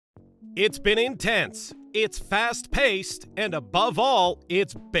It's been intense, it's fast-paced, and above all,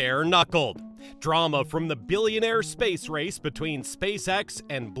 it's bare-knuckled. Drama from the billionaire space race between SpaceX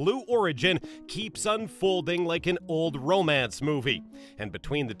and Blue Origin keeps unfolding like an old romance movie. And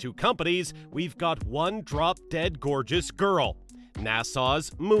between the two companies, we've got one drop-dead gorgeous girl,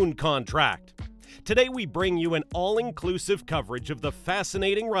 NASA's moon contract. Today we bring you an all-inclusive coverage of the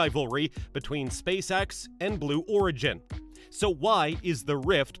fascinating rivalry between SpaceX and Blue Origin. So why is the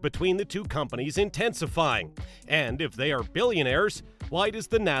rift between the two companies intensifying? And if they are billionaires, why does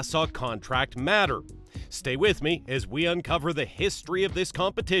the NASA contract matter? Stay with me as we uncover the history of this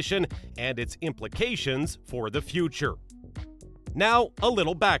competition and its implications for the future. Now, a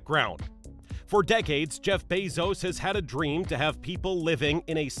little background. For decades, Jeff Bezos has had a dream to have people living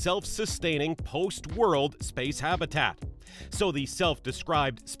in a self-sustaining post-world space habitat. So the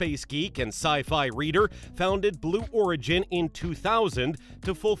self-described space geek and sci-fi reader founded Blue Origin in 2000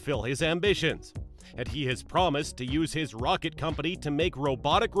 to fulfill his ambitions. And he has promised to use his rocket company to make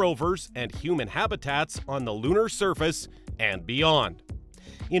robotic rovers and human habitats on the lunar surface and beyond.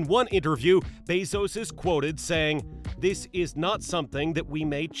 In one interview, Bezos is quoted saying, "This is not something that we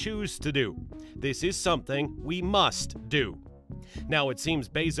may choose to do. This is something we must do." Now, it seems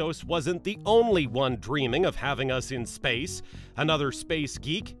Bezos wasn't the only one dreaming of having us in space. Another space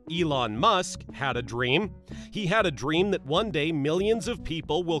geek, Elon Musk, had a dream. He had a dream that one day millions of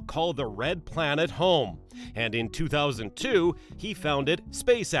people will call the red planet home. And in 2002, he founded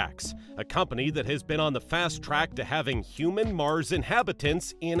SpaceX, a company that has been on the fast track to having human Mars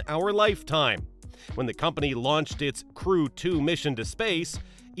inhabitants in our lifetime. When the company launched its Crew 2 mission to space,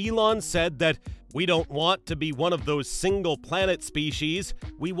 Elon said that we don't want to be one of those single-planet species,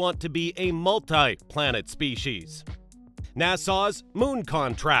 we want to be a multi-planet species. NASA's moon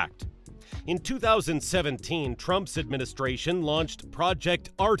contract. In 2017, Trump's administration launched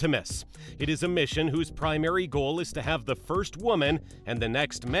Project Artemis. It is a mission whose primary goal is to have the first woman and the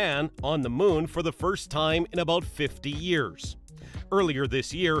next man on the moon for the first time in about 50 years. Earlier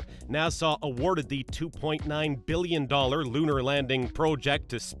this year, NASA awarded the $2.9 billion lunar landing project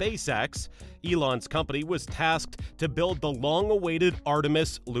to SpaceX. Elon's company was tasked to build the long-awaited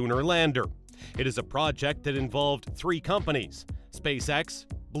Artemis lunar lander. It is a project that involved three companies: SpaceX,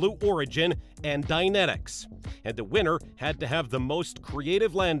 Blue Origin, and Dynetics. And the winner had to have the most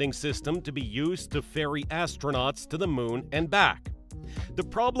creative landing system to be used to ferry astronauts to the moon and back. The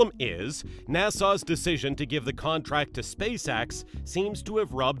problem is, NASA's decision to give the contract to SpaceX seems to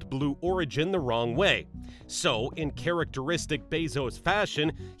have rubbed Blue Origin the wrong way. So, in characteristic Bezos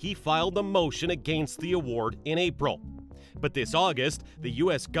fashion, he filed a motion against the award in April. But this August, the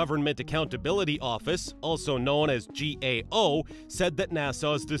U.S. Government Accountability Office, also known as GAO, said that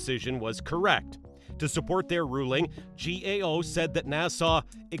NASA's decision was correct. To support their ruling, GAO said that NASA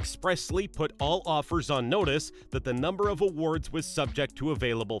expressly put all offers on notice that the number of awards was subject to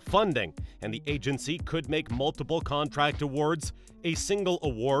available funding, and the agency could make multiple contract awards, a single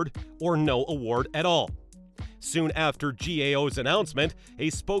award, or no award at all. Soon after GAO's announcement, a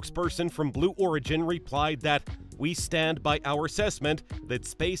spokesperson from Blue Origin replied that, "We stand by our assessment that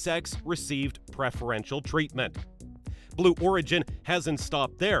SpaceX received preferential treatment." Blue Origin hasn't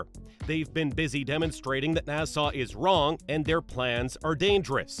stopped there. They've been busy demonstrating that NASA is wrong and their plans are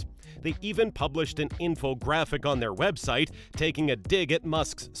dangerous. They even published an infographic on their website taking a dig at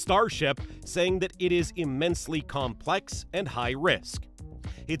Musk's Starship, saying that it is immensely complex and high risk.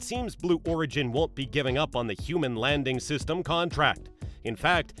 It seems Blue Origin won't be giving up on the human landing system contract. In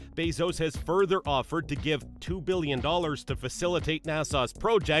fact, Bezos has further offered to give $2 billion to facilitate NASA's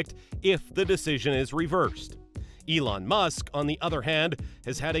project if the decision is reversed. Elon Musk, on the other hand,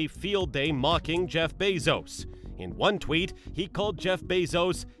 has had a field day mocking Jeff Bezos. In one tweet, he called Jeff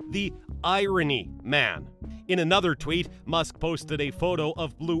Bezos the irony man. In another tweet, Musk posted a photo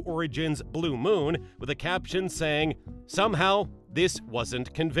of Blue Origin's blue moon with a caption saying, "Somehow, this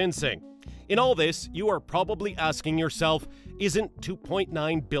wasn't convincing." In all this, you are probably asking yourself, isn't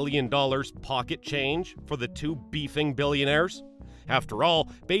 $2.9 billion pocket change for the two beefing billionaires? After all,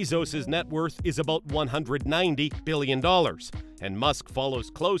 Bezos' net worth is about $190 billion, and Musk follows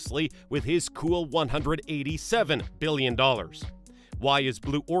closely with his cool $187 billion. Why is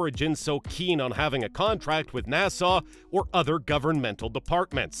Blue Origin so keen on having a contract with NASA or other governmental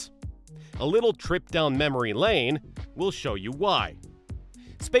departments? A little trip down memory lane will show you why.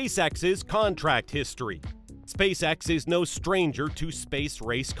 SpaceX's contract history. SpaceX is no stranger to space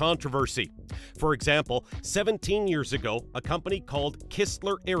race controversy. For example, 17 years ago, a company called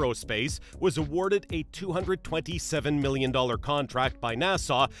Kistler Aerospace was awarded a $227 million contract by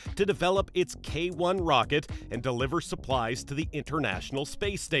NASA to develop its K-1 rocket and deliver supplies to the International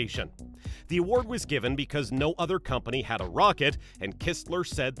Space Station. The award was given because no other company had a rocket, and Kistler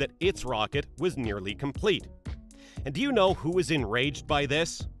said that its rocket was nearly complete. And do you know who was enraged by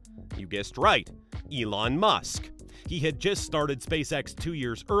this? You guessed right, Elon Musk. He had just started SpaceX 2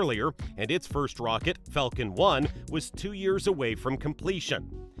 years earlier, and its first rocket, Falcon 1, was 2 years away from completion.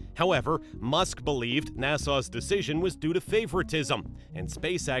 However, Musk believed NASA's decision was due to favoritism, and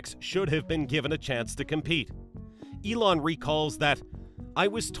SpaceX should have been given a chance to compete. Elon recalls that, "I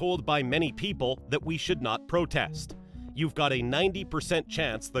was told by many people that we should not protest. You've got a 90%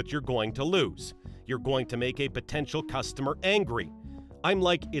 chance that you're going to lose. You're going to make a potential customer angry. I'm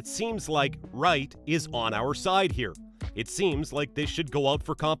like, it seems like right is on our side here. It seems like this should go out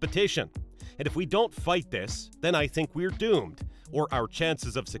for competition. And if we don't fight this, then I think we're doomed, or our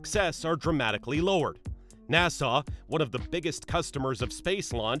chances of success are dramatically lowered. NASA, one of the biggest customers of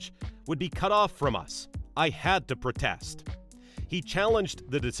space launch, would be cut off from us. I had to protest." He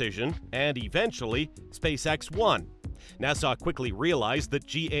challenged the decision, and eventually, SpaceX won. NASA quickly realized that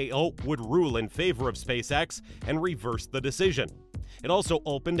GAO would rule in favor of SpaceX and reversed the decision. It also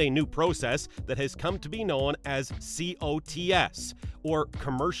opened a new process that has come to be known as COTS, or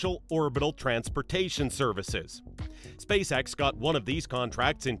Commercial Orbital Transportation Services. SpaceX got one of these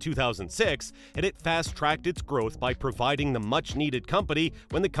contracts in 2006, and it fast-tracked its growth by providing the much-needed company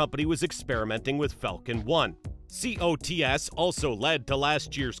when the company was experimenting with Falcon 1. COTS also led to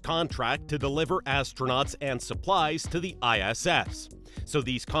last year's contract to deliver astronauts and supplies to the ISS. So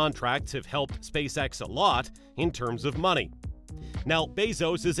these contracts have helped SpaceX a lot in terms of money. Now,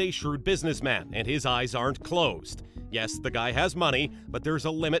 Bezos is a shrewd businessman, and his eyes aren't closed. Yes, the guy has money, but there's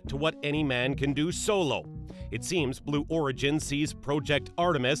a limit to what any man can do solo. It seems Blue Origin sees Project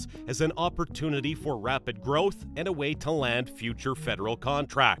Artemis as an opportunity for rapid growth and a way to land future federal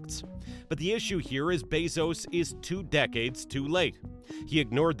contracts. But the issue here is Bezos is 2 decades too late. He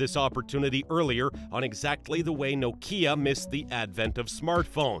ignored this opportunity earlier on exactly the way Nokia missed the advent of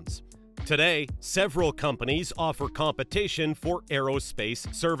smartphones. Today, several companies offer competition for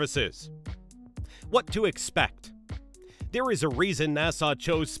aerospace services. What to expect? There is a reason NASA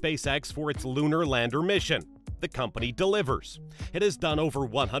chose SpaceX for its lunar lander mission. The company delivers. It has done over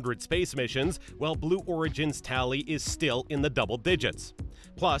 100 space missions, while Blue Origin's tally is still in the double digits.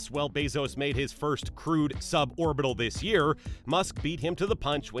 Plus, while Bezos made his first crewed suborbital this year, Musk beat him to the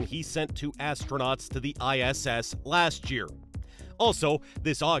punch when he sent 2 astronauts to the ISS last year. Also,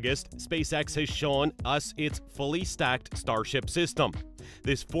 this August, SpaceX has shown us its fully stacked Starship system.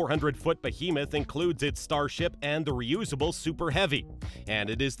 This 400-foot behemoth includes its Starship and the reusable Super Heavy,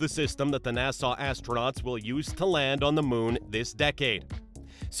 and it is the system that the NASA astronauts will use to land on the moon this decade.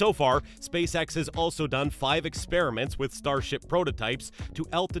 So far, SpaceX has also done 5 experiments with Starship prototypes to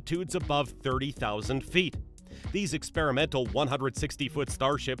altitudes above 30,000 feet. These experimental 160-foot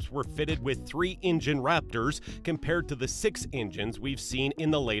Starships were fitted with 3 engine Raptors compared to the 6 engines we've seen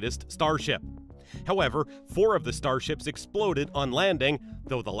in the latest Starship. However, 4 of the Starships exploded on landing,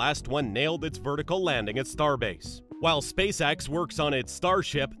 though the last one nailed its vertical landing at Starbase. While SpaceX works on its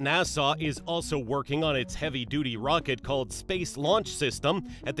Starship, NASA is also working on its heavy-duty rocket called Space Launch System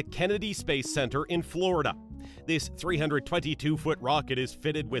at the Kennedy Space Center in Florida. This 322-foot rocket is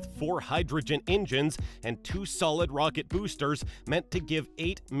fitted with 4 hydrogen engines and 2 solid rocket boosters meant to give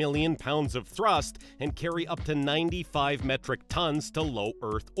 8 million pounds of thrust and carry up to 95 metric tons to low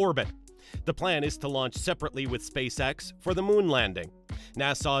Earth orbit. The plan is to launch separately with SpaceX for the moon landing.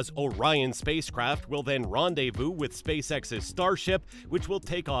 NASA's Orion spacecraft will then rendezvous with SpaceX's Starship, which will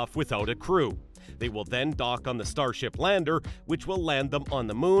take off without a crew. They will then dock on the Starship lander, which will land them on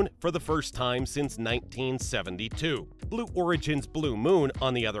the moon for the first time since 1972. Blue Origin's Blue Moon,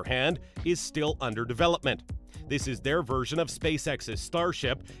 on the other hand, is still under development. This is their version of SpaceX's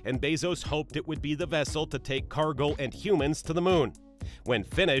Starship, and Bezos hoped it would be the vessel to take cargo and humans to the moon. When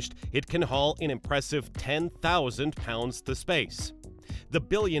finished, it can haul an impressive 10,000 pounds to space. The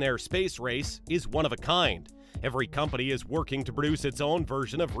billionaire space race is one of a kind. Every company is working to produce its own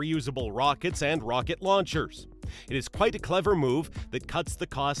version of reusable rockets and rocket launchers. It is quite a clever move that cuts the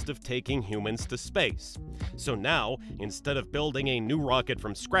cost of taking humans to space. So now, instead of building a new rocket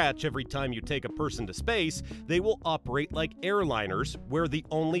from scratch every time you take a person to space, they will operate like airliners, where the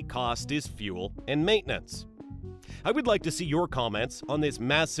only cost is fuel and maintenance. I would like to see your comments on this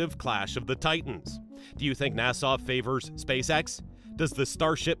massive clash of the titans. Do you think NASA favors SpaceX? Does the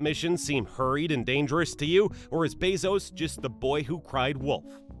Starship mission seem hurried and dangerous to you, or is Bezos just the boy who cried wolf?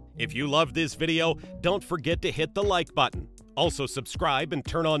 If you loved this video, don't forget to hit the like button. Also subscribe and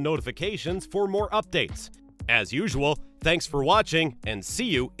turn on notifications for more updates. As usual, thanks for watching and see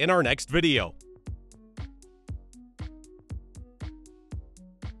you in our next video.